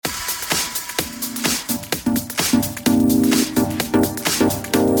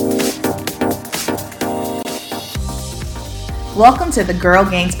Welcome to the Girl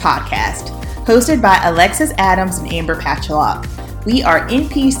Gangs podcast, hosted by Alexis Adams and Amber Patchlock. We are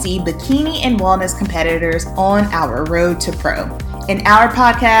NPC bikini and wellness competitors on our road to pro. In our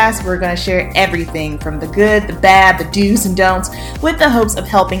podcast, we're going to share everything from the good, the bad, the do's and don'ts, with the hopes of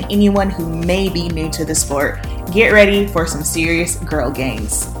helping anyone who may be new to the sport. Get ready for some serious girl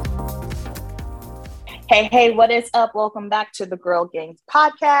gangs. Hey, what is up? Welcome back to the Girl Gangs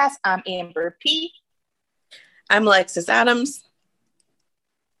podcast. I'm Amber P. I'm Alexis Adams.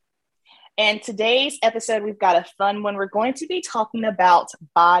 And today's episode, we've got a fun one. We're going to be talking about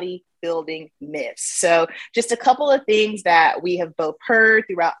bodybuilding myths. So just a couple of things that we have both heard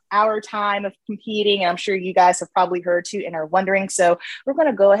throughout our time of competing. And I'm sure you guys have probably heard too and are wondering. So we're going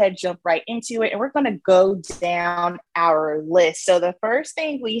to go ahead, jump right into it. And we're going to go down our list. So the first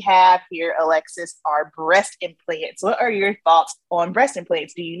thing we have here, Alexis, are breast implants. What are your thoughts on breast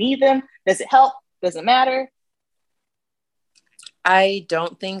implants? Do you need them? Does it help? Does it matter? I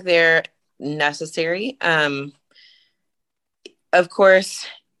don't think they're necessary. Of course,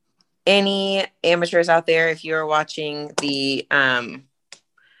 any amateurs out there, if you're watching the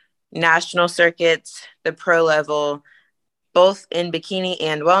national circuits, the pro level, both in bikini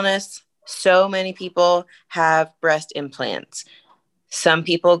and wellness, so many people have breast implants. Some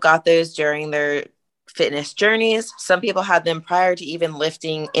people got those during their fitness journeys. Some people had them prior to even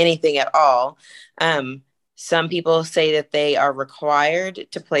lifting anything at all. Some people say that they are required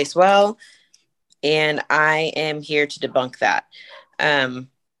to place well, and I am here to debunk that.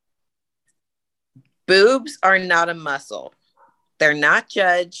 Boobs are not a muscle. They're not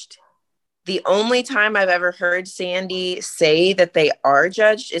judged. The only time I've ever heard Sandy say that they are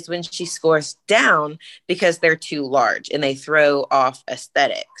judged is when she scores down because they're too large and they throw off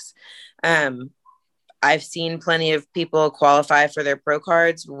aesthetics. I've seen plenty of people qualify for their pro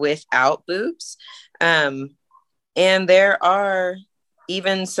cards without boobs. And there are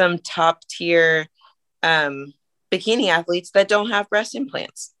even some top tier bikini athletes that don't have breast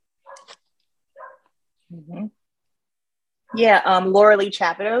implants. Mm-hmm. Yeah, Laura Lee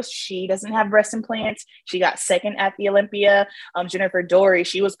Chapados, she doesn't have breast implants. She got second at the Olympia. Jennifer Dory,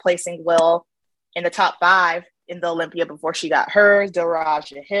 she was placing well in the top 5 in the Olympia before she got hers.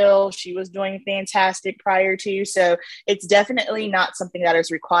 Doraja Hill, she was doing fantastic prior to. So it's definitely not something that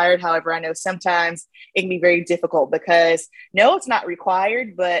is required. However, I know sometimes it can be very difficult because no, it's not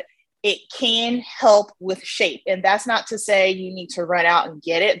required, but it can help with shape. And that's not to say you need to run out and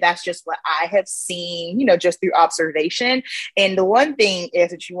get it. That's just what I have seen, just through observation. And the one thing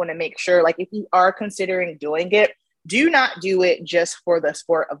is that you want to make sure, like if you are considering doing it, do not do it just for the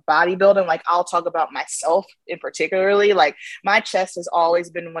sport of bodybuilding. Like I'll talk about myself in particularly, like my chest has always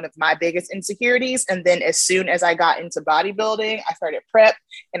been one of my biggest insecurities. And then as soon as I got into bodybuilding, I started prep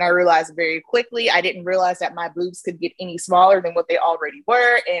and I realized very quickly, I didn't realize that my boobs could get any smaller than what they already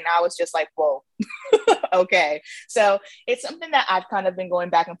were. And I was just like, whoa, okay. So it's something that I've kind of been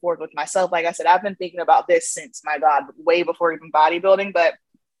going back and forth with myself. Like I said, I've been thinking about this since, my God, way before even bodybuilding, but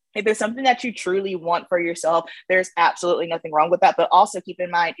if there's something that you truly want for yourself, there's absolutely nothing wrong with that. But also keep in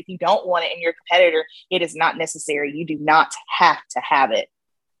mind, if you don't want it in your competitor, it is not necessary. You do not have to have it.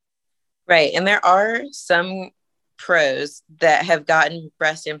 Right. And there are some pros that have gotten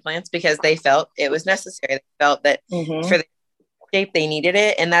breast implants because they felt it was necessary. They felt that for the shape they needed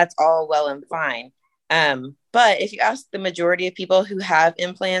it. And that's all well and fine. But if you ask the majority of people who have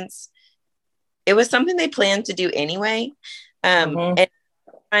implants, it was something they planned to do anyway. And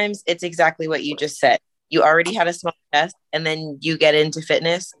sometimes it's exactly what you just said. You already had a small chest and then you get into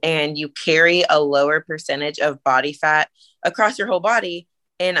fitness and you carry a lower percentage of body fat across your whole body.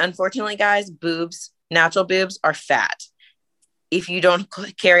 And unfortunately, guys, boobs, natural boobs are fat. If you don't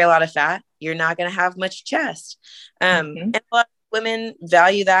carry a lot of fat, you're not going to have much chest. And a lot of women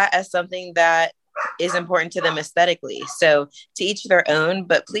value that as something that is important to them aesthetically. So to each their own,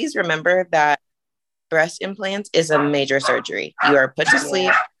 but please remember that breast implants is a major surgery. You are put to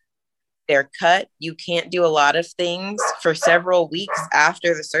sleep. They're cut. You can't do a lot of things for several weeks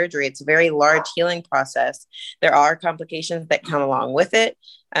after the surgery. It's a very large healing process. There are complications that come along with it.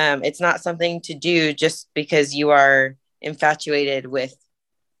 It's not something to do just because you are infatuated with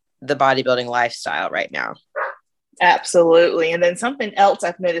the bodybuilding lifestyle right now. Absolutely. And then something else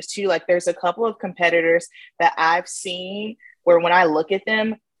I've noticed too, like there's a couple of competitors that I've seen where when I look at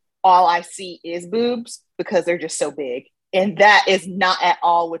them, all I see is boobs because they're just so big. And that is not at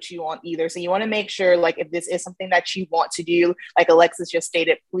all what you want either. So you want to make sure, like, if this is something that you want to do, like Alexis just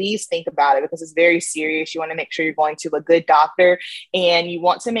stated, please think about it because it's very serious. You want to make sure you're going to a good doctor and you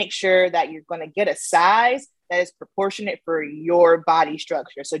want to make sure that you're going to get a size that is proportionate for your body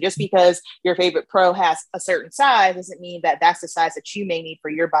structure. So just because your favorite pro has a certain size doesn't mean that that's the size that you may need for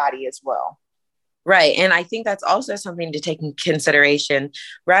your body as well. Right. And I think that's also something to take in consideration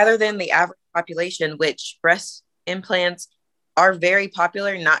rather than the average population, which breast implants are very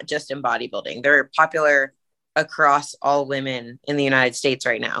popular, not just in bodybuilding. They're popular across all women in the United States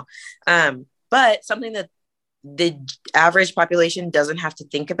right now. But something that the average population doesn't have to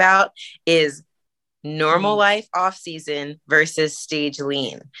think about is normal life off season versus stage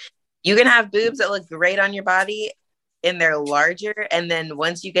lean. You can have boobs that look great on your body and they're larger. And then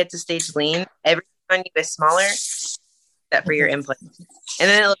once you get to stage lean, everything on you is smaller except for your implant. And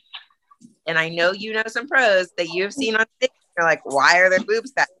then and I know you know some pros that you have seen on stage. You're like, why are their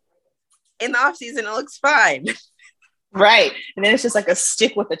boobs that? In the off season, it looks fine. Right. And then it's just like a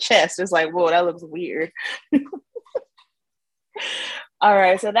stick with the chest. It's like, whoa, that looks weird. All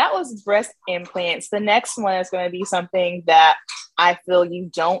right. So that was breast implants. The next one is going to be something that I feel you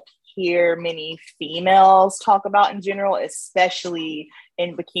don't hear many females talk about in general, especially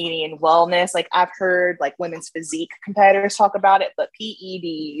in bikini and wellness. Like I've heard like women's physique competitors talk about it, but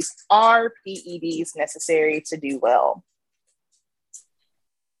PEDs, are PEDs necessary to do well?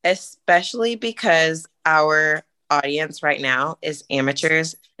 Especially because our audience right now is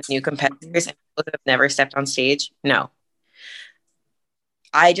amateurs, new competitors, and people that have never stepped on stage. No.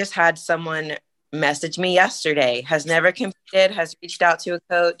 I just had someone message me yesterday, has never competed, has reached out to a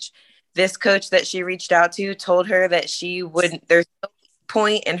coach. This coach that she reached out to told her that she wouldn't, there's no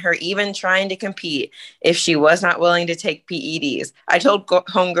point in her even trying to compete if she was not willing to take PEDs. I told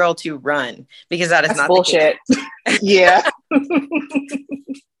homegirl to run because that's not bullshit. The case. Yeah.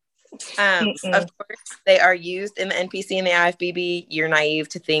 Of course, they are used in the NPC and the IFBB. You're naive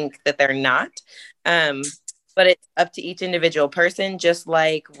to think that they're not. But it's up to each individual person, just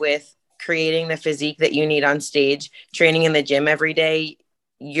like with creating the physique that you need on stage, training in the gym every day,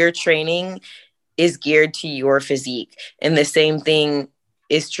 your training is geared to your physique. And the same thing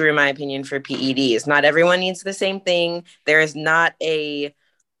is true, in my opinion, for PEDs. Not everyone needs the same thing. There is not a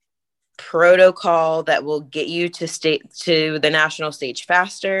protocol that will get you to the national stage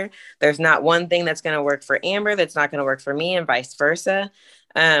faster. There's not one thing that's going to work for Amber that's not going to work for me, and vice versa.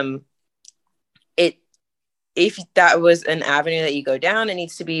 If that was an avenue that you go down, it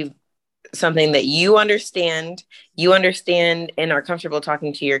needs to be something that you understand and are comfortable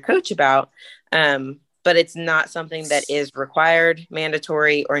talking to your coach about. But it's not something that is required,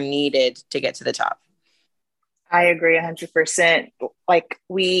 mandatory, or needed to get to the top. I agree 100%. Like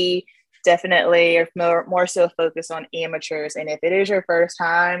we definitely are more so focused on amateurs. And if it is your first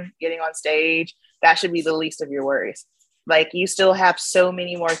time getting on stage, that should be the least of your worries. Like you still have so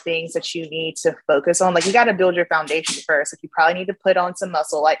many more things that you need to focus on. Like you got to build your foundation first. Like you probably need to put on some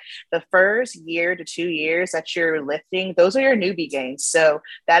muscle. Like the first year to 2 years that you're lifting, those are your newbie gains. So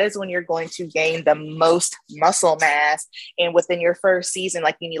that is when you're going to gain the most muscle mass. And within your first season,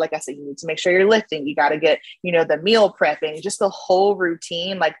 like you need, like I said, you need to make sure you're lifting. You got to get, the meal prepping, just the whole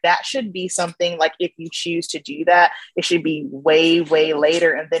routine. Like that should be something like if you choose to do that, it should be way, way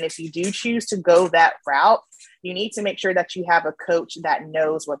later. And then if you do choose to go that route, you need to make sure that you have a coach that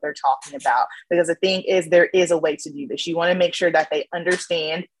knows what they're talking about. Because the thing is, there is a way to do this. You want to make sure that they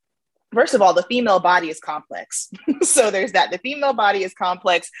understand. First of all, the female body is complex. So there's that. The female body is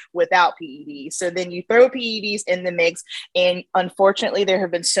complex without PEDs. So then you throw PEDs in the mix. And unfortunately, there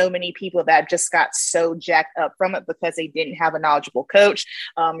have been so many people that just got so jacked up from it because they didn't have a knowledgeable coach.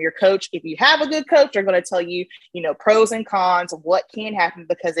 Your coach, if you have a good coach, they're going to tell you, pros and cons of what can happen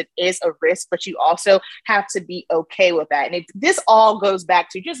because it is a risk, but you also have to be okay with that. And this all goes back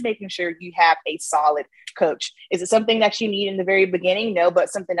to just making sure you have a solid coach. Is it something that you need in the very beginning? No, but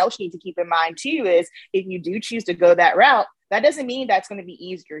something else you need to keep in mind too is if you do choose to go that route, that doesn't mean that's going to be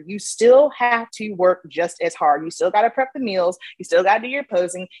easier. You still have to work just as hard. You still got to prep the meals. You still got to do your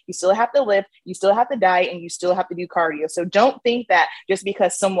posing. You still have to lift. You still have to diet, and you still have to do cardio. So don't think that just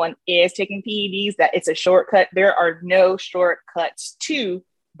because someone is taking PEDs that it's a shortcut. There are no shortcuts to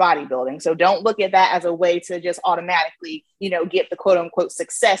bodybuilding. So don't look at that as a way to just automatically, get the quote unquote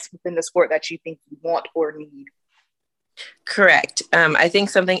success within the sport that you think you want or need. Correct. I think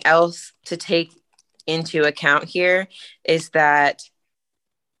something else to take into account here is that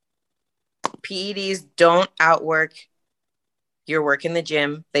PEDs don't outwork your work in the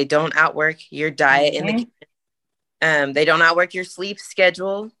gym. They don't outwork your diet in the kitchen. They don't outwork your sleep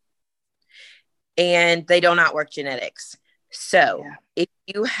schedule, and they don't outwork genetics. So if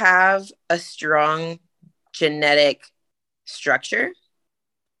you have a strong genetic structure,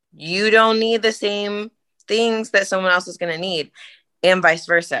 you don't need the same things that someone else is going to need. and vice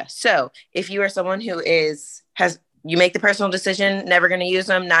versa. So if you are someone who you make the personal decision, never going to use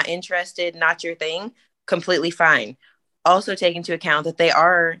them, not interested, not your thing, completely fine. Also take into account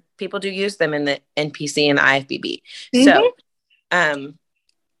that people do use them in the NPC and the IFBB. Mm-hmm. So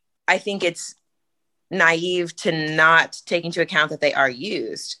I think it's naive to not take into account that they are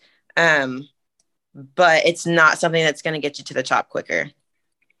used. But it's not something that's going to get you to the top quicker.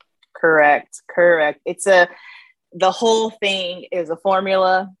 Correct. The whole thing is a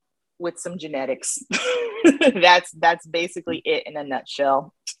formula with some genetics. That's basically it in a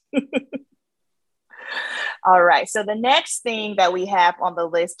nutshell. All right. So the next thing that we have on the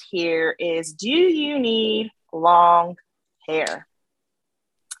list here is, do you need long hair?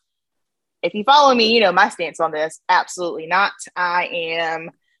 If you follow me, you know my stance on this. Absolutely not. I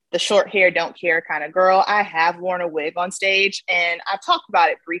am the short hair, don't care kind of girl. I have worn a wig on stage, and I've talked about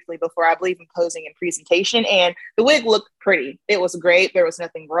it briefly before, I believe, in posing and presentation, and the wig looked pretty. It was great. There was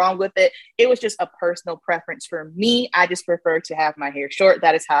nothing wrong with it. It was just a personal preference for me. I just prefer to have my hair short.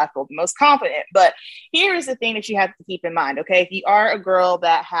 That is how I feel the most confident. But here is the thing that you have to keep in mind, okay? If you are a girl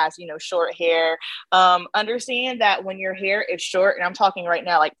that has, short hair, understand that when your hair is short, and I'm talking right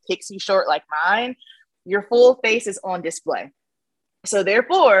now like pixie short like mine, your full face is on display. So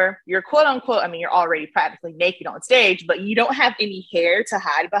therefore, you're quote unquote, you're already practically naked on stage, but you don't have any hair to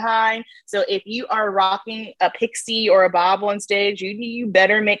hide behind. So if you are rocking a pixie or a bob on stage, you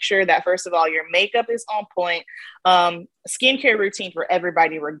better make sure that, first of all, your makeup is on point, skincare routine for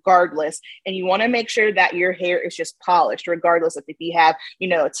everybody regardless. And you want to make sure that your hair is just polished, regardless of if you have,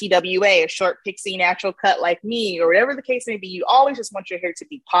 a TWA, a short pixie natural cut like me, or whatever the case may be. You always just want your hair to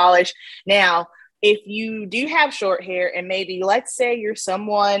be polished. Now, if you do have short hair, and maybe let's say you're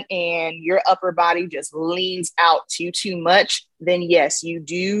someone and your upper body just leans out too much, then yes, you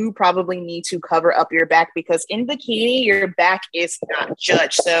do probably need to cover up your back, because in bikini, your back is not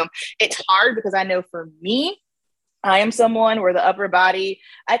judged. So it's hard, because I know for me, I am someone where the upper body,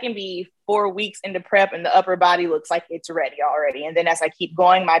 I can be 4 weeks into prep and the upper body looks like it's ready already. And then as I keep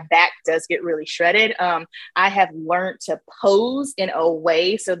going, my back does get really shredded. I have learned to pose in a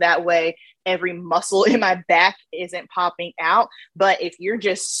way so that way every muscle in my back isn't popping out. But if you're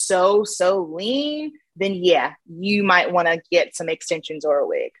just so lean, then yeah, you might want to get some extensions or a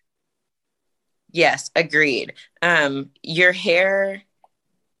wig. Yes, agreed. Your hair,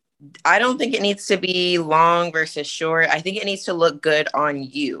 I don't think it needs to be long versus short. I think it needs to look good on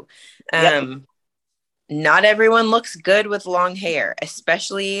you. Yep. Not everyone looks good with long hair,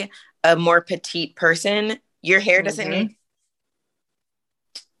 especially a more petite person. Your hair doesn't need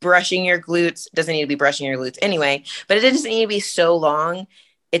brushing your glutes, doesn't need to be brushing your glutes anyway, but it doesn't need to be so long.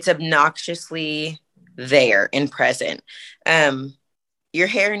 It's obnoxiously there and present. Your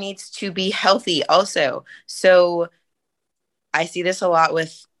hair needs to be healthy also. So I see this a lot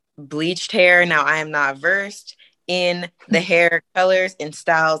with bleached hair. Now, I am not versed in the hair colors and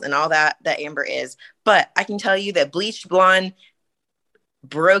styles and all that Amber is, but I can tell you that bleached blonde,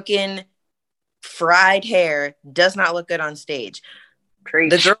 broken, fried hair does not look good on stage.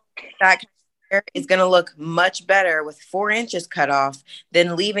 Preach. The girl with that kind of hair is going to look much better with 4 inches cut off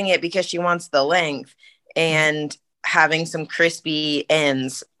than leaving it because she wants the length and having some crispy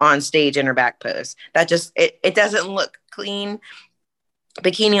ends on stage in her back pose. That just, it doesn't look clean.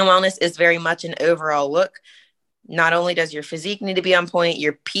 Bikini and wellness is very much an overall look. Not only does your physique need to be on point,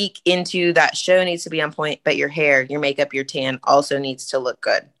 your peak into that show needs to be on point, but your hair, your makeup, your tan also needs to look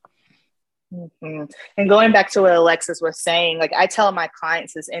good. Mm-hmm. And going back to what Alexis was saying, like I tell my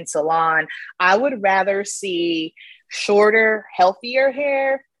clients this in salon, I would rather see shorter, healthier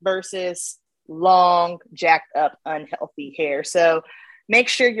hair versus long, jacked up, unhealthy hair. So make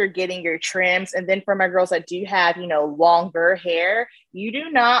sure you're getting your trims. And then for my girls that do have, longer hair, you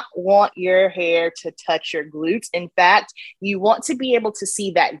do not want your hair to touch your glutes. In fact, you want to be able to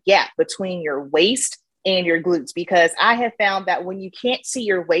see that gap between your waist and your glutes, because I have found that when you can't see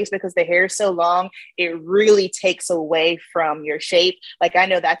your waist because the hair is so long, it really takes away from your shape. Like I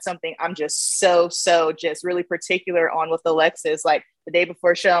know that's something I'm just so just really particular on with Alexis. Like the day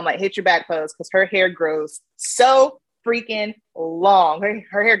before show, I'm like, hit your back pose, because her hair grows so freaking long.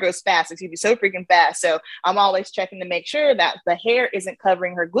 Her hair grows fast, excuse me, so freaking fast. So I'm always checking to make sure that the hair isn't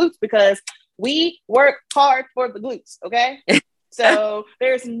covering her glutes, because we work hard for the glutes, okay? So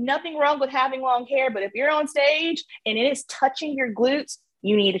there's nothing wrong with having long hair, but if you're on stage and it is touching your glutes,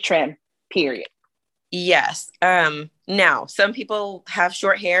 you need a trim, period. Yes. Now, some people have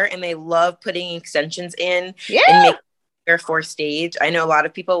short hair and they love putting extensions in and make hair for stage. I know a lot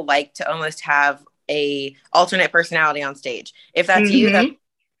of people like to almost have a alternate personality on stage. If that's you, that's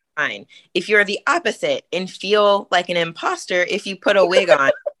fine. If you're the opposite and feel like an imposter if you put a wig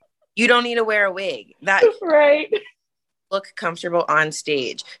on, you don't need to wear a wig. That right. look comfortable on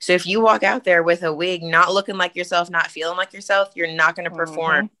stage. So if you walk out there with a wig, not looking like yourself, not feeling like yourself, you're not going to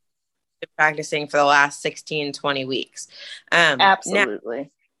perform practicing for the last 16, 20 weeks.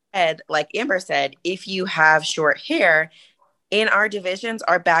 Absolutely. Now, like Amber said, if you have short hair, in our divisions,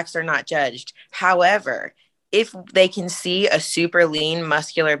 our backs are not judged. However, if they can see a super lean,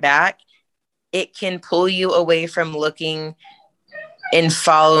 muscular back, it can pull you away from looking and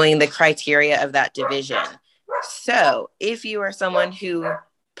following the criteria of that division. So if you are someone who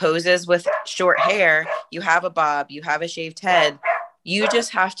poses with short hair, you have a bob, you have a shaved head, you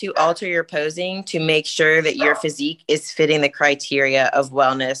just have to alter your posing to make sure that your physique is fitting the criteria of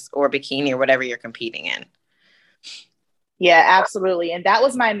wellness or bikini or whatever you're competing in. Yeah, absolutely. And that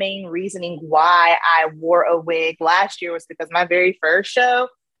was my main reasoning why I wore a wig last year, was because my very first show,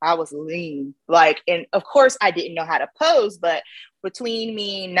 I was lean. Like, and of course I didn't know how to pose, but between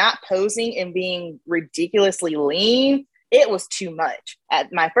me not posing and being ridiculously lean, it was too much.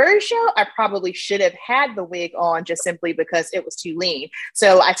 At my first show, I probably should have had the wig on just simply because it was too lean.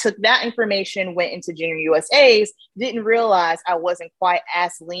 So I took that information, went into Junior USA's, didn't realize I wasn't quite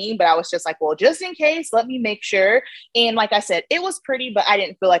as lean, but I was just like, well, just in case, let me make sure. And like I said, it was pretty, but I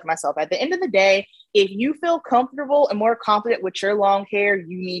didn't feel like myself. At the end of the day, if you feel comfortable and more confident with your long hair,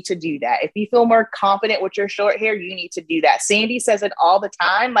 you need to do that. If you feel more confident with your short hair, you need to do that. Sandy says it all the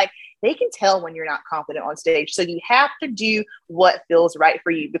time. Like, they can tell when you're not confident on stage. So you have to do what feels right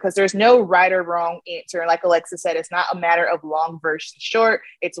for you, because there's no right or wrong answer. Like Alexa said, it's not a matter of long versus short.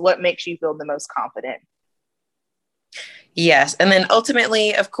 It's what makes you feel the most confident. Yes. And then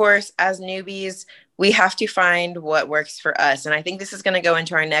ultimately, of course, as newbies, we have to find what works for us. And I think this is going to go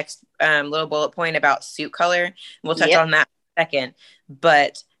into our next little bullet point about suit color. We'll touch on that in a second.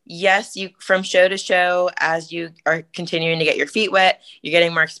 But yes, you from show to show, as you are continuing to get your feet wet, you're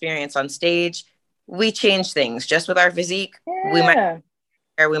getting more experience on stage. We change things just with our physique. Yeah.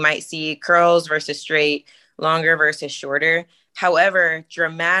 We might see curls versus straight, longer versus shorter. However,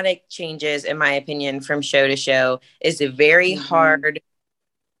 dramatic changes, in my opinion, from show to show is very hard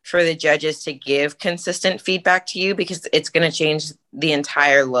for the judges to give consistent feedback to you, because it's going to change the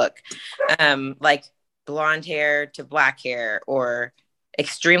entire look. Like blonde hair to black hair, or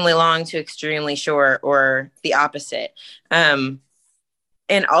extremely long to extremely short, or the opposite. And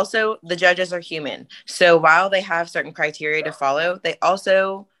also, the judges are human. So while they have certain criteria to follow, they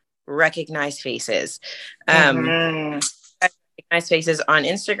also recognize faces. Recognize faces on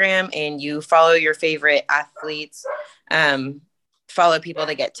Instagram, and you follow your favorite athletes, follow people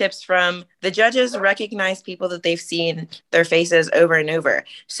to get tips from. The judges recognize people that they've seen their faces over and over.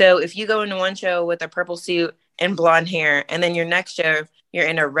 So if you go into one show with a purple suit and blonde hair, and then your next show you're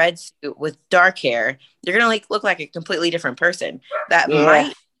in a red suit with dark hair, you're gonna look like a completely different person. That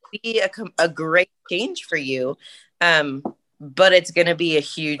might be a great change for you, but it's gonna be a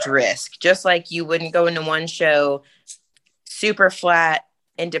huge risk. Just like you wouldn't go into one show super flat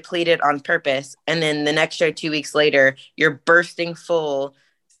and depleted on purpose, and then the next show 2 weeks later you're bursting full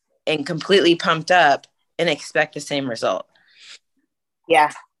and completely pumped up and expect the same result.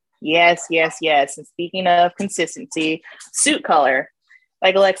 Yes. And speaking of consistency, suit color,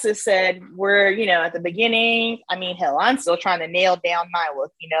 like Alexis said, we're, at the beginning. I mean, hell, I'm still trying to nail down my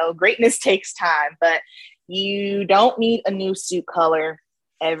look. Greatness takes time, but you don't need a new suit color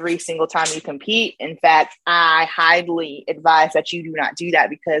every single time you compete. In fact, I highly advise that you do not do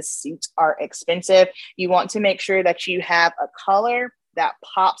that, because suits are expensive. You want to make sure that you have a color that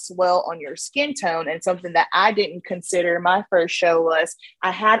pops well on your skin tone. And something that I didn't consider my first show was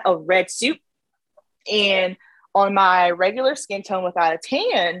I had a red suit, and on my regular skin tone without a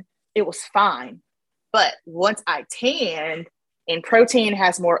tan, it was fine. But once I tanned, and protein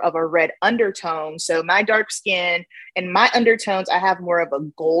has more of a red undertone, so my dark skin and my undertones, I have more of a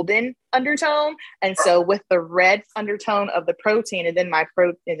golden undertone. And so with the red undertone of the protein, and then my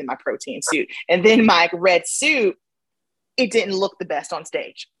protein suit, and then my red suit, it didn't look the best on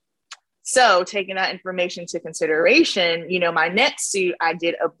stage. So taking that information into consideration, my next suit, I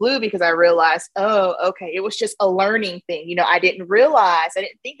did a blue, because I realized, oh, okay, it was just a learning thing. I didn't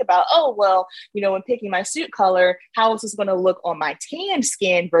think about, when picking my suit color, how is this going to look on my tan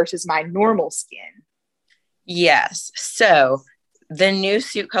skin versus my normal skin? Yes. So the new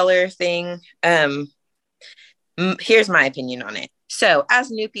suit color thing, here's my opinion on it. So as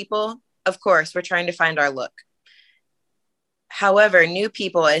new people, of course, we're trying to find our look. However, new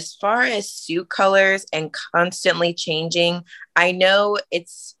people, as far as suit colors and constantly changing, I know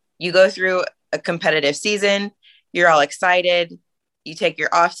you go through a competitive season, you're all excited, you take your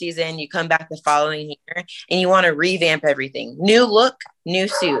off season, you come back the following year, and you want to revamp everything. New look, new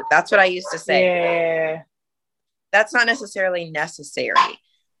suit. That's what I used to say. Yeah. That's not necessarily necessary.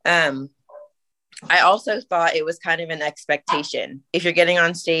 I also thought it was kind of an expectation. If you're getting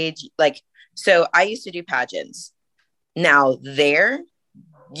on stage, like, so I used to do pageants. Now there,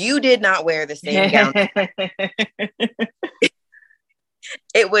 you did not wear the same gown.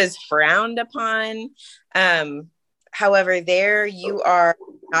 It was frowned upon. However, there you are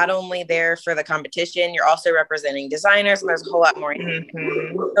not only there for the competition, you're also representing designers, and there's a whole lot more.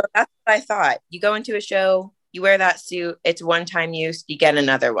 Mm-hmm. So that's what I thought. You go into a show, you wear that suit, it's one-time use, you get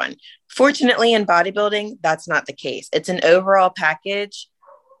another one. Fortunately, in bodybuilding, that's not the case. It's an overall package.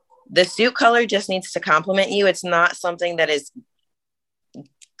 The suit color just needs to complement you. It's not something that is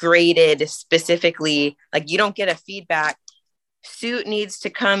graded specifically. Like, you don't get a feedback. Suit needs to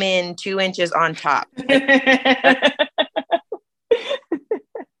come in 2 inches on top.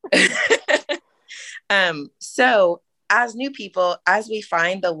 So as new people, as we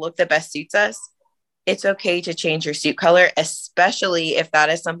find the look that best suits us, it's okay to change your suit color, especially if that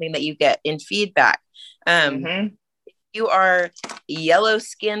is something that you get in feedback. If you are yellow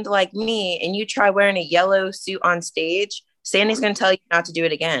skinned like me and you try wearing a yellow suit on stage, Sandy's going to tell you not to do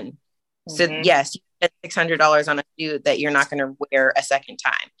it again. So yes, you get $600 on a suit that you're not going to wear a second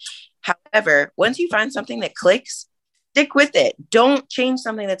time. However, once you find something that clicks, stick with it. Don't change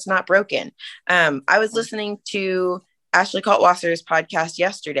something that's not broken. I was listening to Ashley Kaltwasser's podcast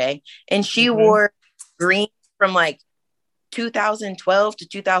yesterday, and she wore green from like 2012 to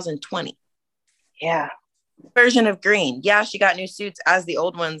 2020. Yeah. Version of green. Yeah, she got new suits as the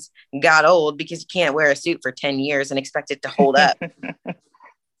old ones got old, because you can't wear a suit for 10 years and expect it to hold up.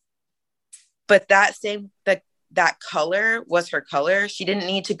 But that color was her color. She didn't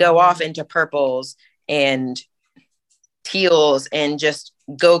need to go off into purples and teals and just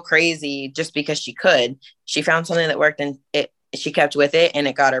go crazy just because she could. She found something that worked, and she kept with it, and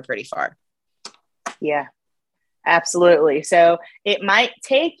it got her pretty far. Yeah, absolutely. So it might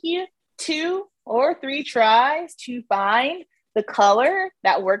take you 2 or 3 tries to find the color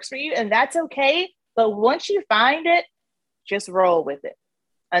that works for you, and that's okay. But once you find it, just roll with it.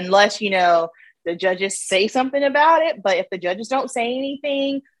 Unless, the judges say something about it. But if the judges don't say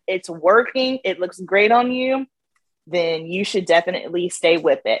anything, it's working, it looks great on you, then you should definitely stay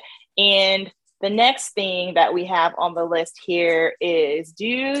with it. And the next thing that we have on the list here is, do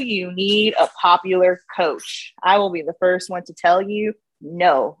you need a popular coach? I will be the first one to tell you,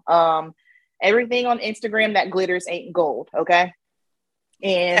 no. Everything on Instagram that glitters ain't gold, okay?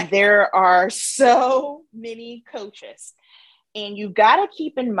 And there are so many coaches. And you got to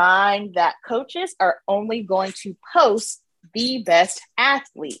keep in mind that coaches are only going to post the best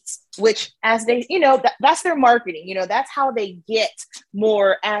athletes, which, as they, that's their marketing, that's how they get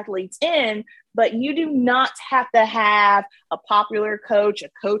more athletes in. But you do not have to have a popular coach, a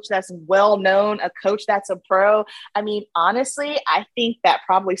coach that's well known, a coach that's a pro. I mean, honestly, I think that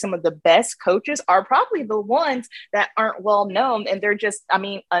probably some of the best coaches are probably the ones that aren't well known, and they're just,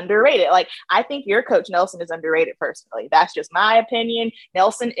 underrated. Like, I think your coach Nelson is underrated personally. That's just my opinion.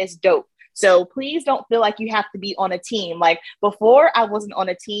 Nelson is dope. So please don't feel like you have to be on a team. Like, before, I wasn't on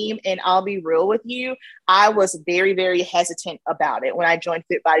a team, and I'll be real with you, I was very, very hesitant about it when I joined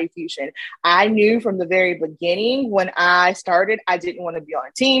Fit Body Fusion. I knew from the very beginning when I started, I didn't want to be on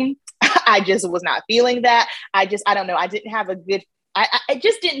a team. I just was not feeling that. I don't know. I didn't have a good, it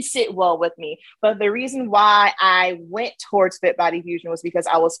just didn't sit well with me. But the reason why I went towards Fit Body Fusion was because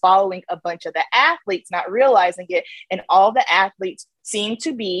I was following a bunch of the athletes, not realizing it. And all the athletes seem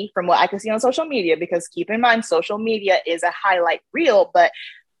to be, from what I can see on social media, because keep in mind, social media is a highlight reel, but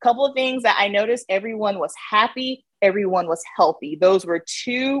a couple of things that I noticed: everyone was happy, everyone was healthy. Those were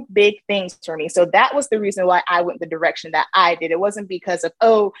 2 big things for me. So that was the reason why I went the direction that I did. It wasn't because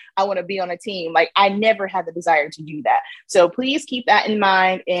of, I want to be on a team. Like, I never had the desire to do that. So please keep that in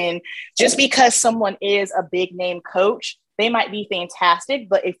mind. And just because someone is a big name coach, they might be fantastic,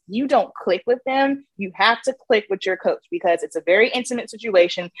 but if you don't click with them, you have to click with your coach, because it's a very intimate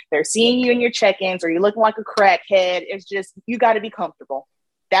situation. They're seeing you in your check-ins, or you're looking like a crackhead. It's just, you got to be comfortable.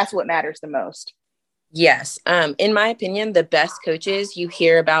 That's what matters the most. Yes. In my opinion, the best coaches you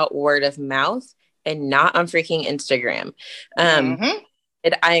hear about word of mouth and not on freaking Instagram.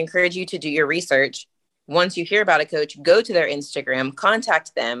 I encourage you to do your research. Once you hear about a coach, go to their Instagram,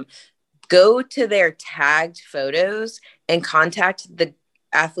 contact them, go to their tagged photos, and contact the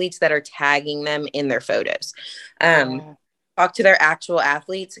athletes that are tagging them in their photos. Talk to their actual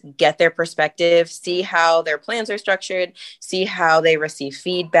athletes, get their perspective, see how their plans are structured, see how they receive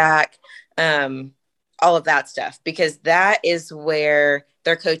feedback. all of that stuff, because that is where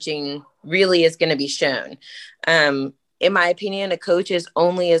their coaching really is going to be shown. In my opinion, a coach is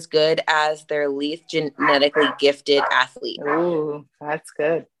only as good as their least genetically gifted athlete. Ooh, that's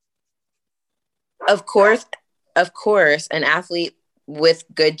good. Of course, an athlete with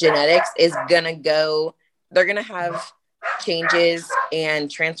good genetics is going to they're going to have changes and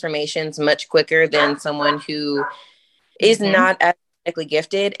transformations much quicker than someone who is not as genetically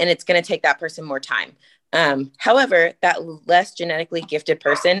gifted, and it's going to take that person more time. However, that less genetically gifted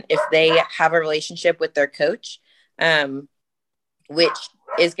person, if they have a relationship with their coach, which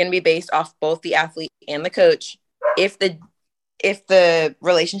is going to be based off both the athlete and the coach, if the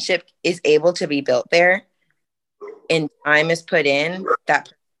relationship is able to be built there and time is put in, that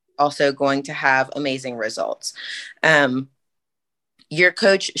person is also going to have amazing results. Your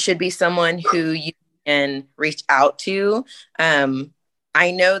coach should be someone who you can reach out to.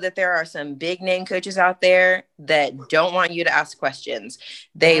 I know that there are some big name coaches out there that don't want you to ask questions.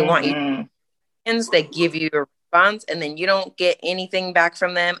 They want you to questions, they give you a response, and then you don't get anything back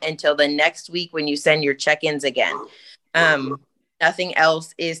from them until the next week when you send your check-ins again. Nothing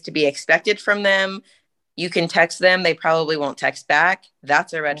else is to be expected from them. You can text them. They probably won't text back.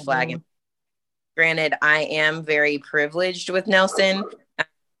 That's a red flag. Granted, I am very privileged with Nelson.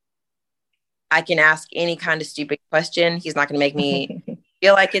 I can ask any kind of stupid question. He's not going to make me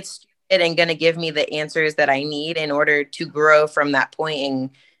feel like it's stupid and going to give me the answers that I need in order to grow from that point and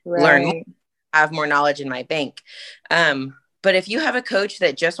learn more, have more knowledge in my bank. But if you have a coach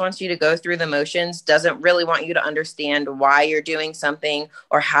that just wants you to go through the motions, doesn't really want you to understand why you're doing something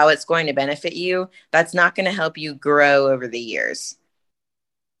or how it's going to benefit you, that's not going to help you grow over the years.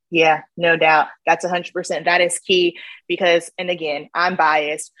 Yeah, no doubt. That's 100%. That is key because, and again, I'm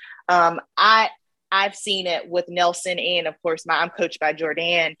biased. I've seen it with Nelson, and of course, I'm coached by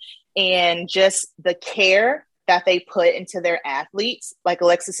Jordan, and just the care that they put into their athletes. Like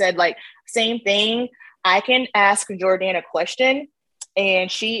Alexa said, like same thing. I can ask Jordan a question,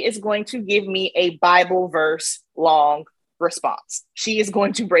 and she is going to give me a Bible verse long response. She is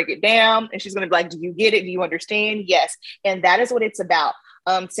going to break it down, and she's going to be like, "Do you get it? Do you understand?" Yes, and that is what it's about.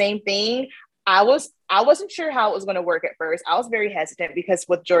 Same thing. I wasn't sure how it was going to work at first. I was very hesitant because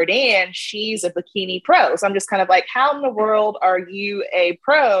with Jordan, she's a bikini pro. So I'm just kind of like, how in the world are you a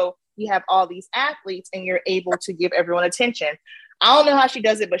pro? You have all these athletes and you're able to give everyone attention. I don't know how she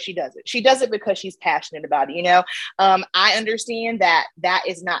does it, but she does it. She does it because she's passionate about it. You know, I understand that that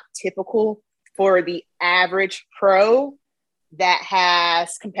is not typical for the average pro that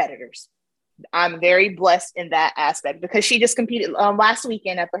has competitors. I'm very blessed in that aspect because she just competed last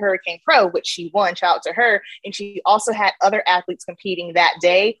weekend at the Hurricane Pro, which she won. Shout out to her. And she also had other athletes competing that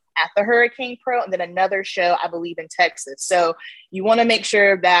day at the Hurricane Pro, and then another show, I believe, in Texas. So you want to make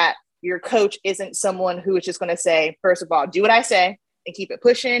sure that your coach isn't someone who is just going to say, first of all, do what I say and keep it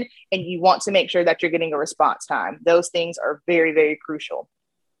pushing. And you want to make sure that you're getting a response time. Those things are very, very crucial.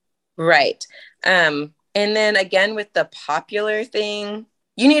 Right. And then again, with the popular thing,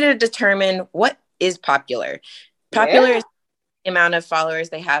 you need to determine what is popular. Popular is the amount of followers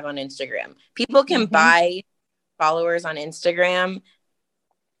they have on Instagram. People can buy followers on Instagram.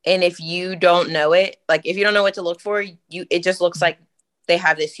 And if you don't know it, like if you don't know what to look for, it just looks like they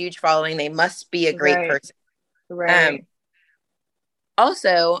have this huge following. They must be a great person. Right.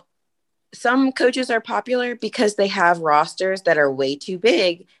 Also, some coaches are popular because they have rosters that are way too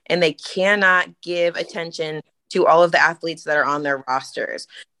big and they cannot give attention to all of the athletes that are on their rosters.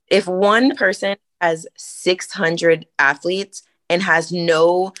 If one person has 600 athletes and has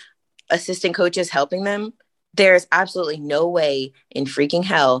no assistant coaches helping them, there's absolutely no way in freaking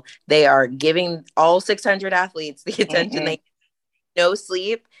hell they are giving all 600 athletes the attention they need. No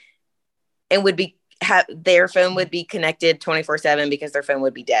sleep, and their phone would be connected 24/7 because their phone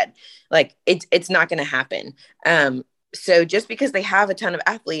would be dead. Like it's not going to happen. So just because they have a ton of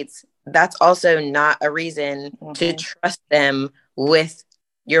athletes, that's also not a reason to trust them with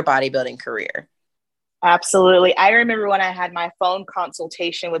your bodybuilding career. Absolutely. I remember when I had my phone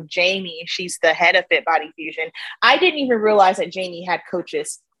consultation with Jamie, she's the head of Fit Body Fusion. I didn't even realize that Jamie had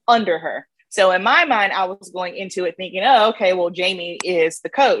coaches under her. So in my mind, I was going into it thinking, oh, okay, well, Jamie is the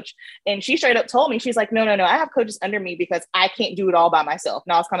coach. And she straight up told me, she's like, no, I have coaches under me because I can't do it all by myself.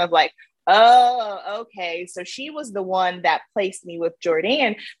 And I was kind of like, oh, okay. So she was the one that placed me with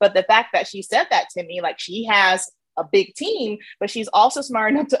Jordan. But the fact that she said that to me, like she has a big team, but she's also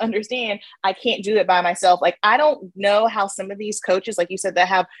smart enough to understand I can't do it by myself. Like, I don't know how some of these coaches, like you said, that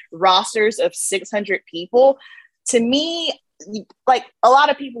have rosters of 600 people, to me, like a lot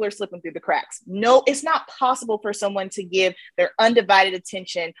of people are slipping through the cracks. No, it's not possible for someone to give their undivided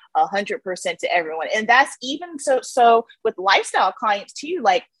attention 100% to everyone. And that's even so with lifestyle clients too.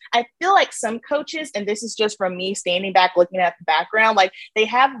 Like, I feel like some coaches, and this is just from me standing back, looking at the background, like they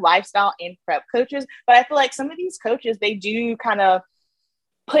have lifestyle and prep coaches, but I feel like some of these coaches, they do kind of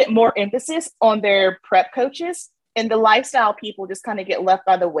put more emphasis on their prep coaches, and the lifestyle people just kind of get left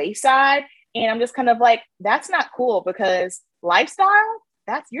by the wayside. And I'm just kind of like, that's not cool, because lifestyle,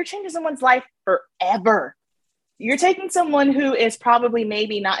 you're changing someone's life forever. You're taking someone who is probably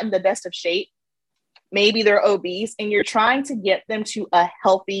maybe not in the best of shape, maybe they're obese, and you're trying to get them to a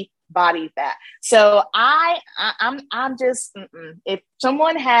healthy body fat. So I'm just, if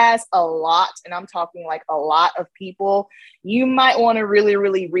someone has a lot, and I'm talking like a lot of people, you might want to really,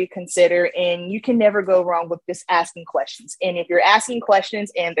 really reconsider. And you can never go wrong with just asking questions. And if you're asking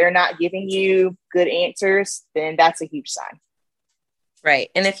questions and they're not giving you good answers, then that's a huge sign. Right.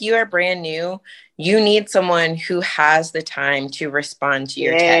 And if you are brand new, you need someone who has the time to respond to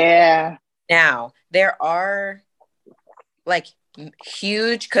your text. Now, there are like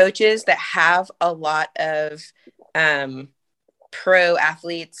huge coaches that have a lot of pro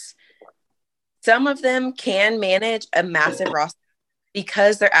athletes. Some of them can manage a massive roster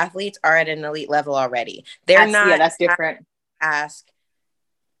because their athletes are at an elite level already. That's different. Ask,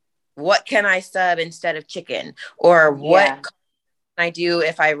 what can I sub instead of chicken? Or what can I do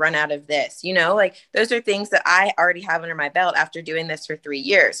if I run out of this? You know, like those are things that I already have under my belt after doing this for 3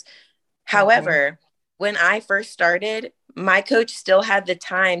 years. However, when I first started, my coach still had the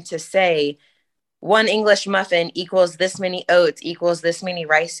time to say 1 English muffin equals this many oats equals this many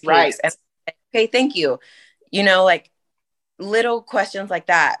rice cakes. Right. And okay, thank you. You know, like little questions like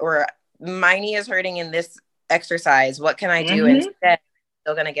that, or my knee is hurting in this exercise. What can I do instead?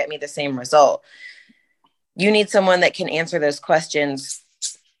 Still going to get me the same result. You need someone that can answer those questions,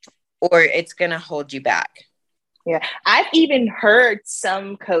 or it's going to hold you back. Yeah, I've even heard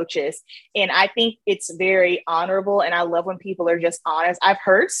some coaches, and I think it's very honorable, and I love when people are just honest. I've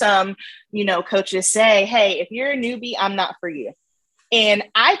heard some, coaches say, hey, if you're a newbie, I'm not for you. And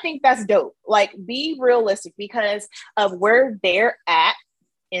I think that's dope. Like, be realistic, because of where they're at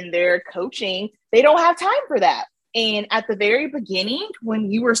in their coaching. They don't have time for that. And at the very beginning,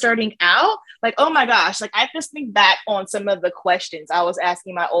 when you were starting out, like, oh my gosh, like I just think back on some of the questions I was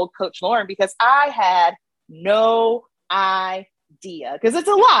asking my old coach, Lauren, because I had no idea, because it's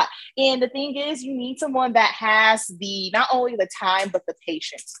a lot. And the thing is, you need someone that has not only the time, but the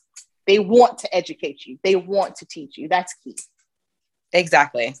patience. They want to educate you. They want to teach you. That's key.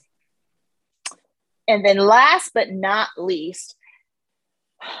 Exactly. And then last but not least,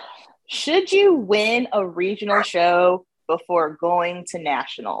 should you win a regional show before going to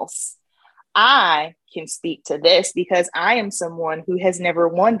nationals? I can speak to this because I am someone who has never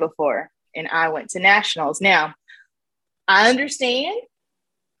won before, and I went to nationals. Now, I understand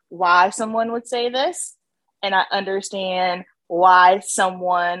why someone would say this, and I understand why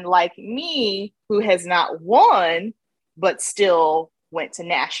someone like me, who has not won but still went to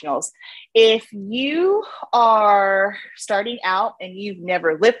nationals. If you are starting out and you've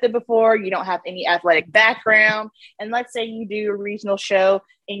never lifted before, you don't have any athletic background, and let's say you do a regional show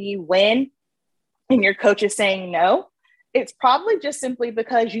and you win and your coach is saying no, it's probably just simply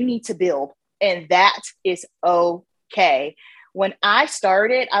because you need to build, and that is okay. When I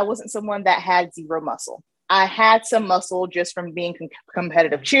started, I wasn't someone that had zero muscle. I had some muscle just from being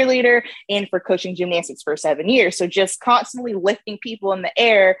competitive cheerleader and for coaching gymnastics for 7 years. So just constantly lifting people in the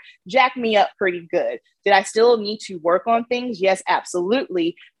air jacked me up pretty good. Did I still need to work on things? Yes,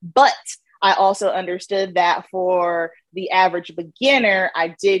 absolutely. But I also understood that for the average beginner,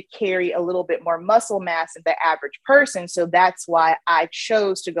 I did carry a little bit more muscle mass than the average person. So that's why I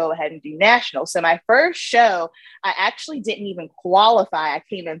chose to go ahead and do nationals. So my first show, I actually didn't even qualify. I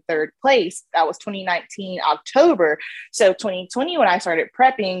came in 3rd place. That was 2019, October. So 2020, when I started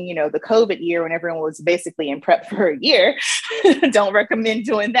prepping, the COVID year when everyone was basically in prep for a year, don't recommend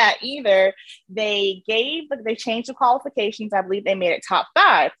doing that either. They changed the qualifications. I believe they made it top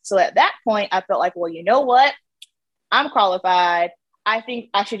 5. So at that point, I felt like, well, you know what? I'm qualified. I think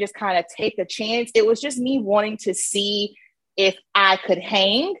I should just kind of take a chance. It was just me wanting to see if I could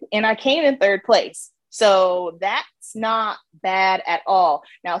hang, and I came in 3rd place. So that's not bad at all.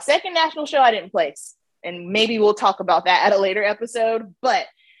 Now, second national show, I didn't place, and maybe we'll talk about that at a later episode, but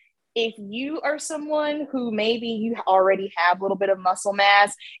if you are someone who maybe you already have a little bit of muscle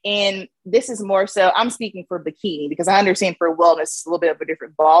mass, and this is more so, I'm speaking for bikini because I understand for wellness it's a little bit of a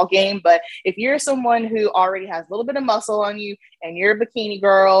different ball game. But if you're someone who already has a little bit of muscle on you and you're a bikini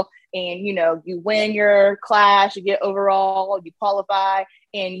girl and you win your class, you get overall, you qualify,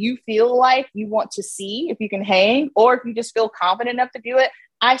 and you feel like you want to see if you can hang, or if you just feel confident enough to do it,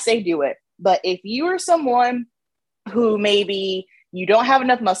 I say do it. But if you are someone who maybe you don't have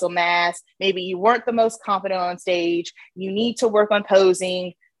enough muscle mass, maybe you weren't the most confident on stage, you need to work on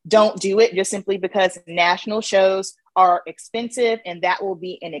posing, don't do it just simply because national shows are expensive, and that will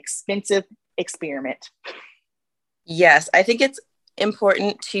be an expensive experiment. Yes, I think it's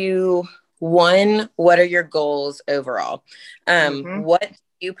important to, one, what are your goals overall? What do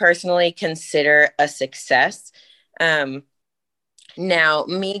you personally consider a success? Now,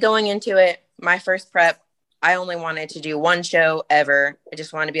 me going into it, my first prep, I only wanted to do one show ever. I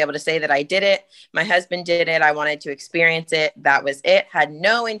just wanted to be able to say that I did it. My husband did it. I wanted to experience it. That was it. Had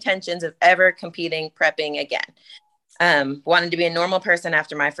no intentions of ever competing, prepping again. Wanted to be a normal person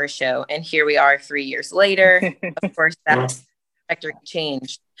after my first show. And here we are 3 years later. Of course, that trajectory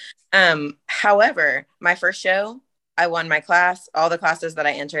changed. However, my first show, I won my class. All the classes that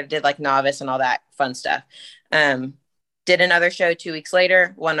I entered, did like novice and all that fun stuff. Did another show 2 weeks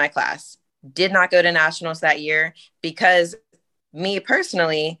later, won my class. Did not go to nationals that year because me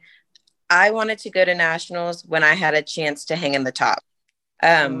personally, I wanted to go to nationals when I had a chance to hang in the top.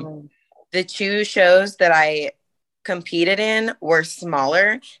 The 2 shows that I competed in were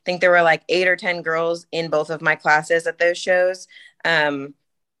smaller. I think there were like 8 or 10 girls in both of my classes at those shows. And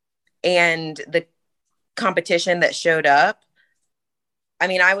the competition that showed up, I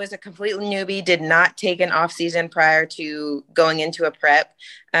mean, I was a complete newbie, did not take an off season prior to going into a prep.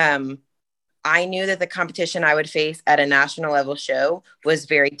 I knew that the competition I would face at a national level show was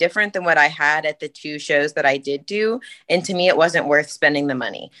very different than what I had at the 2 shows that I did do. And to me, it wasn't worth spending the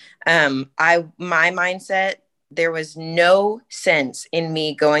money. My mindset, there was no sense in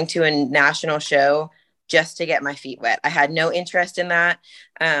me going to a national show just to get my feet wet. I had no interest in that.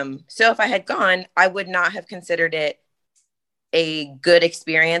 So if I had gone, I would not have considered it a good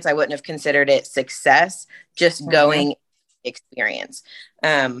experience. I wouldn't have considered it success, just going experience.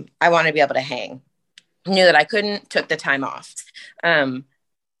 I wanted to be able to hang. Knew that I couldn't, took the time off.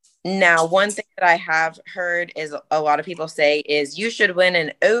 Now, one thing that I have heard is a lot of people say is you should win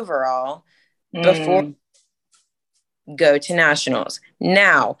an overall before go to nationals.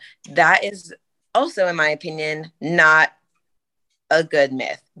 Now, that is also, in my opinion, not a good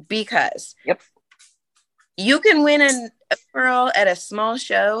myth because you can win an overall at a small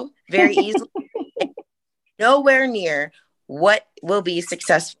show very easily. Nowhere near what will be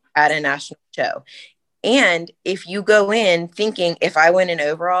successful at a national show. And if you go in thinking, if I win an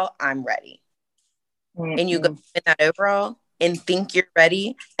overall, I'm ready. And you go in that overall and think you're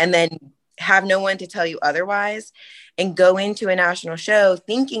ready and then have no one to tell you otherwise and go into a national show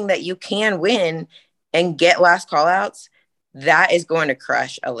thinking that you can win and get last call outs, that is going to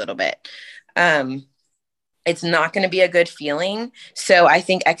crush a little bit. It's not going to be a good feeling. So I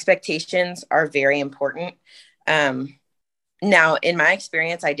think expectations are very important. Now, in my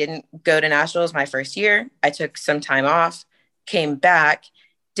experience, I didn't go to nationals my first year. I took some time off, came back,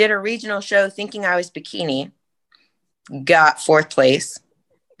 did a regional show thinking I was bikini, got 4th place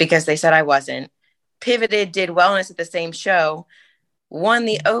because they said I wasn't, pivoted, did wellness at the same show, won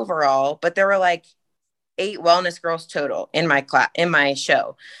the overall, but there were like 8 wellness girls total in my class, in my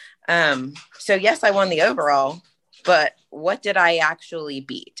show. So yes, I won the overall, but what did I actually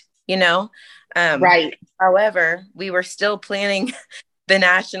beat? Right. However, we were still planning the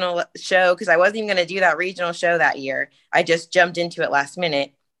national show because I wasn't even going to do that regional show that year. I just jumped into it last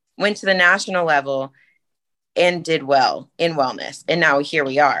minute, went to the national level and did well in wellness. And now here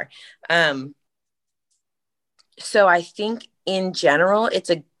we are. So I think in general, it's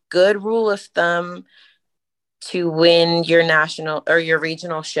a good rule of thumb to win your national or your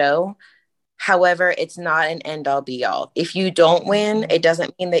regional show. However, it's not an end all be all. If you don't win, it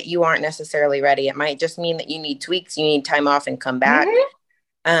doesn't mean that you aren't necessarily ready. It might just mean that you need tweaks, you need time off and come back.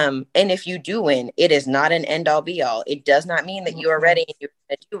 And if you do win, it is not an end all be all. It does not mean that you are ready and you're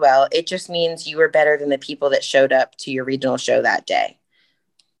going to do well. It just means you were better than the people that showed up to your regional show that day.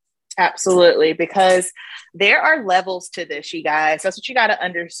 Absolutely. Because there are levels to this, you guys. That's what you got to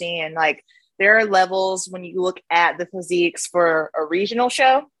understand. Like, there are levels when you look at the physiques for a regional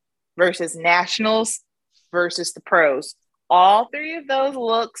show versus nationals versus the pros. All 3 of those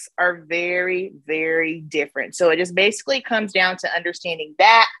looks are very, very different. So it just basically comes down to understanding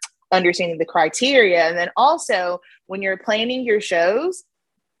that, understanding the criteria. And then also when you're planning your shows,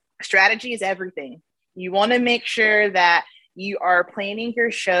 Strategy is everything. You want to make sure that you are planning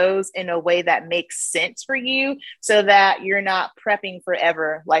your shows in a way that makes sense for you so that you're not prepping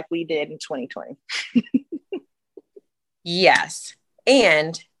forever like we did in 2020. Yes.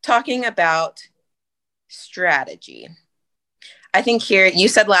 And talking about strategy. I think here, you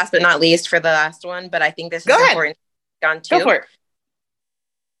said last but not least for the last one, but I think this is important on too. Go for it.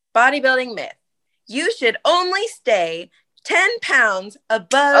 Bodybuilding myth. You should only stay 10 pounds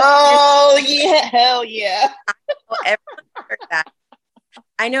above. Oh, yeah. Hell yeah. Everyone heard that.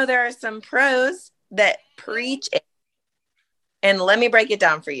 I know there are some pros that preach it. And let me break it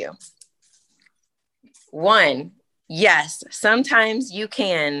down for you. One, yes, sometimes you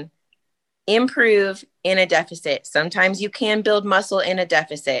can improve in a deficit. Sometimes you can build muscle in a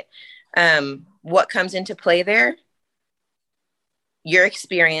deficit. What comes into play there? Your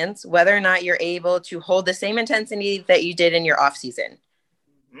experience, whether or not you're able to hold the same intensity that you did in your off season.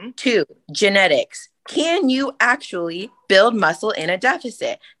 Mm-hmm. 2, genetics. Can you actually build muscle in a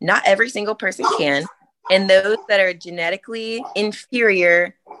deficit? Not every single person can. And those that are genetically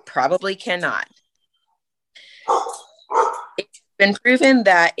inferior probably cannot. It's been proven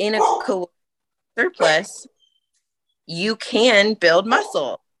that in a caloric surplus, you can build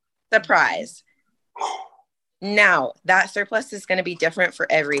muscle. Surprise. Now, that surplus is going to be different for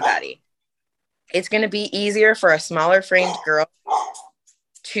everybody. It's going to be easier for a smaller framed girl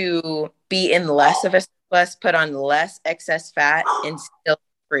to be in less of a surplus, put on less excess fat, and still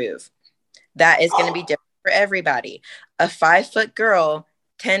improve. That is going to be different for everybody. A 5-foot girl,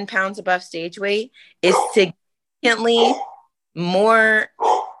 10 pounds above stage weight, is significantly more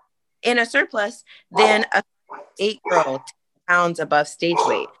in a surplus than a 8-year-old, 10 pounds above stage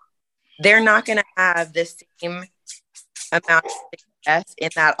weight. They're not going to have the same amount of success in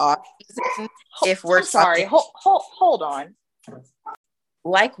that off season if we're sorry. Hold on.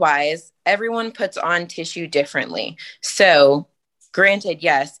 Likewise, everyone puts on tissue differently. So, granted,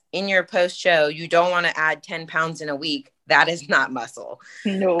 yes, in your post show, you don't want to add 10 pounds in a week. That is not muscle.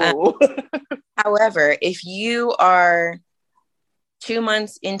 No. However, if you are 2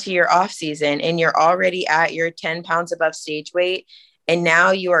 months into your off season and you're already at your 10 pounds above stage weight, and now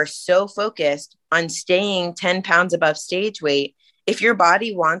you are so focused on staying 10 pounds above stage weight, if your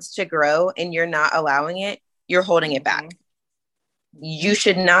body wants to grow and you're not allowing it, you're holding it back. You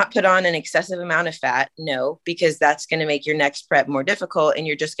should not put on an excessive amount of fat. No, because that's going to make your next prep more difficult and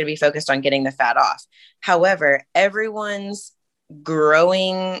you're just going to be focused on getting the fat off. However, everyone's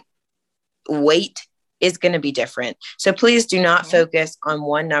growing weight is going to be different. So please do not focus on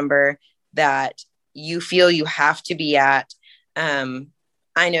one number that you feel you have to be at.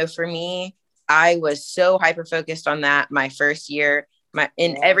 I know for me, I was so hyper-focused on that my first year.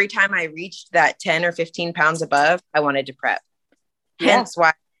 Every time I reached that 10 or 15 pounds above, I wanted to prep. Hence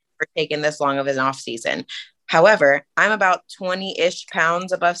why we're taking this long of an off season. However, I'm about 20-ish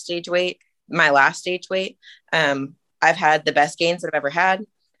pounds above stage weight, my last stage weight. I've had the best gains that I've ever had.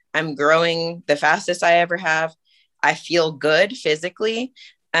 I'm growing the fastest I ever have. I feel good physically.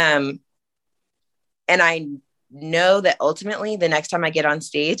 And I know that ultimately the next time I get on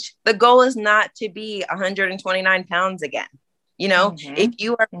stage, the goal is not to be 129 pounds again. You know, if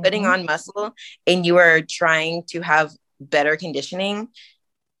you are putting on muscle and you are trying to have better conditioning,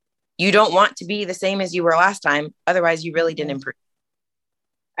 you don't want to be the same as you were last time. Otherwise, you really didn't improve.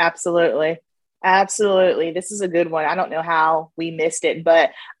 Absolutely. This is a good one. I don't know how we missed it,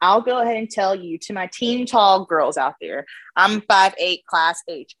 but I'll go ahead and tell you, to my teen tall girls out there, I'm 5'8", class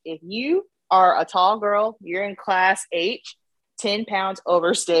H. If you are a tall girl, you're in class H, 10 pounds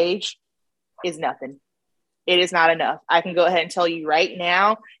over stage is nothing. It is not enough. I can go ahead and tell you right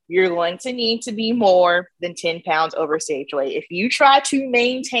now, you're going to need to be more than 10 pounds over stage weight. If you try to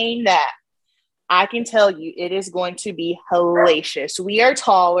maintain that, I can tell you it is going to be hellacious. We are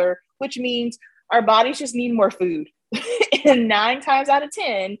taller, which means our bodies just need more food. And 9 times out of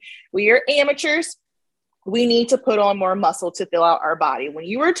 10, we are amateurs. We need to put on more muscle to fill out our body. When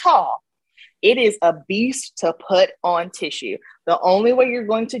you are tall, it is a beast to put on tissue. The only way you're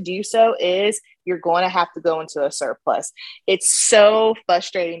going to do so is you're going to have to go into a surplus. It's so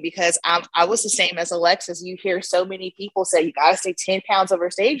frustrating because I was the same as Alexis. You hear so many people say, you got to stay 10 pounds over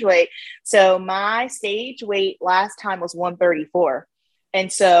stage weight. So my stage weight last time was 134.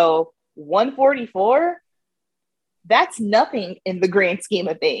 And so 144, that's nothing in the grand scheme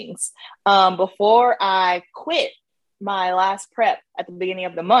of things. Before I quit my last prep at the beginning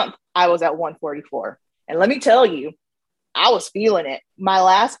of the month, I was at 144. And let me tell you, I was feeling it. My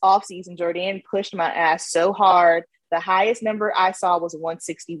last off season, Jordan pushed my ass so hard. The highest number I saw was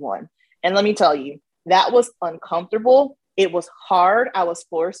 161. And let me tell you, that was uncomfortable. It was hard. I was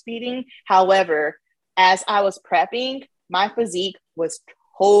force feeding. However, as I was prepping, my physique was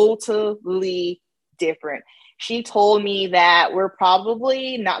totally different. She told me that we're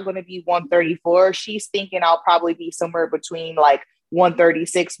probably not going to be 134. She's thinking I'll probably be somewhere between like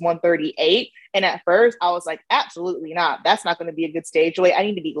 136, 138. And at first I was like, absolutely not. That's not going to be a good stage weight. I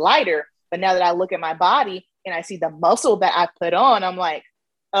need to be lighter. But now that I look at my body and I see the muscle that I put on, I'm like,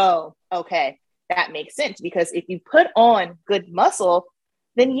 oh, okay, that makes sense. Because if you put on good muscle,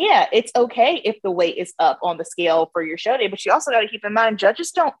 then yeah, it's okay if the weight is up on the scale for your show day. But you also got to keep in mind,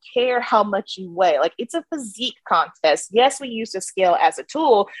 judges don't care how much you weigh. Like, it's a physique contest. Yes, we use the scale as a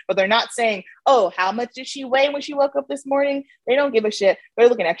tool, but they're not saying, oh, how much did she weigh when she woke up this morning? They don't give a shit. They're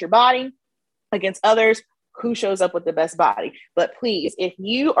looking at your body against others, who shows up with the best body. But please, if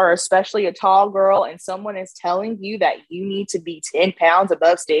you are especially a tall girl and someone is telling you that you need to be 10 pounds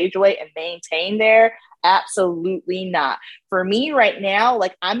above stage weight and maintain there, absolutely not. For me right now,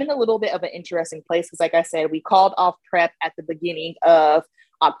 like, I'm in a little bit of an interesting place because, like I said, we called off prep at the beginning of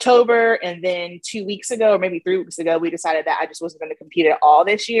October, and then 2 weeks ago, or maybe 3 weeks ago, we decided that I just wasn't going to compete at all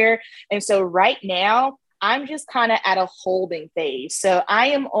this year. And so right now, I'm just kind of at a holding phase. So I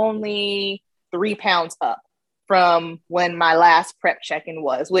am only 3 pounds up from when my last prep check-in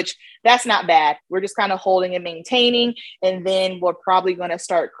was, which that's not bad. We're just kind of holding and maintaining. And then we're probably going to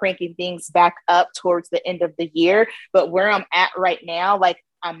start cranking things back up towards the end of the year. But where I'm at right now, like,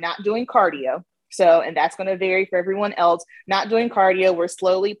 I'm not doing cardio. So, and that's going to vary for everyone else. Not doing cardio. We're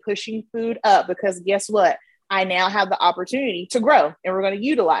slowly pushing food up because guess what? I now have the opportunity to grow and we're going to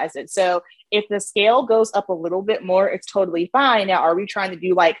utilize it. So if the scale goes up a little bit more, it's totally fine. Now, are we trying to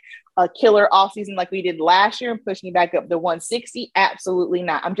do like a killer off season like we did last year and pushing back up to 160? Absolutely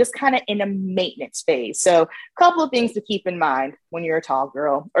not. I'm just kind of in a maintenance phase. So a couple of things to keep in mind when you're a tall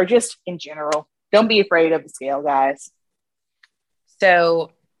girl, or just in general. Don't be afraid of the scale, guys.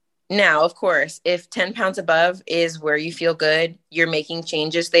 So now, of course, if 10 pounds above is where you feel good, you're making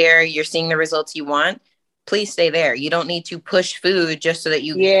changes there, you're seeing the results you want, please stay there. You don't need to push food just so that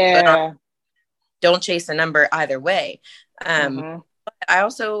you don't chase a number either way. I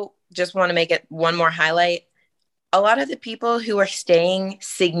also just want to make it one more highlight. A lot of the people who are staying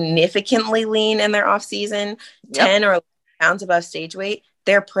significantly lean in their off season, 10 or 11 pounds above stage weight,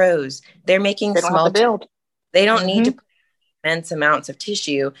 they're pros. They're making small build. They don't need to put immense amounts of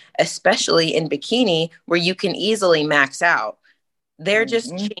tissue, especially in bikini where you can easily max out. They're just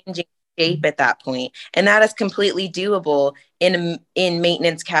changing shape at that point. And that is completely doable in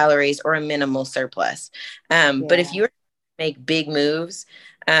maintenance calories or a minimal surplus. But if you're make big moves,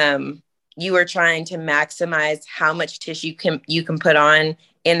 you are trying to maximize how much tissue you can put on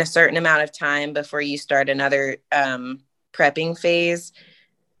in a certain amount of time before you start another prepping phase,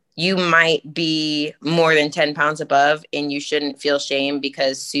 you might be more than 10 pounds above, and you shouldn't feel shame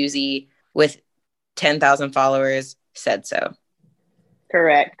because Susie with 10,000 followers said so.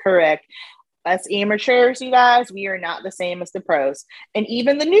 Correct. Us amateurs, you guys, we are not the same as the pros. And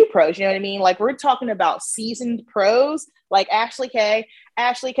even the new pros, you know what I mean? Like, we're talking about seasoned pros like Ashley K.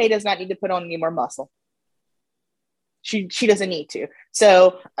 Ashley K does not need to put on any more muscle. She doesn't need to.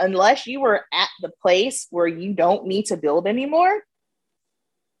 So unless you were at the place where you don't need to build anymore,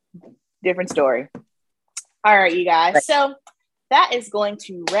 different story. All right, you guys. So that is going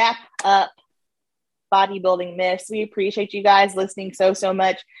to wrap up Bodybuilding Myths. We appreciate you guys listening so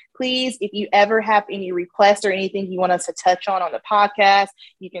much. Please, if you ever have any requests or anything you want us to touch on the podcast,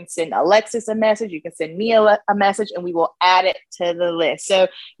 you can send Alexis a message. You can send me a message, and we will add it to the list. So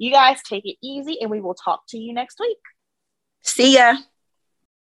you guys take it easy, and we will talk to you next week. See ya.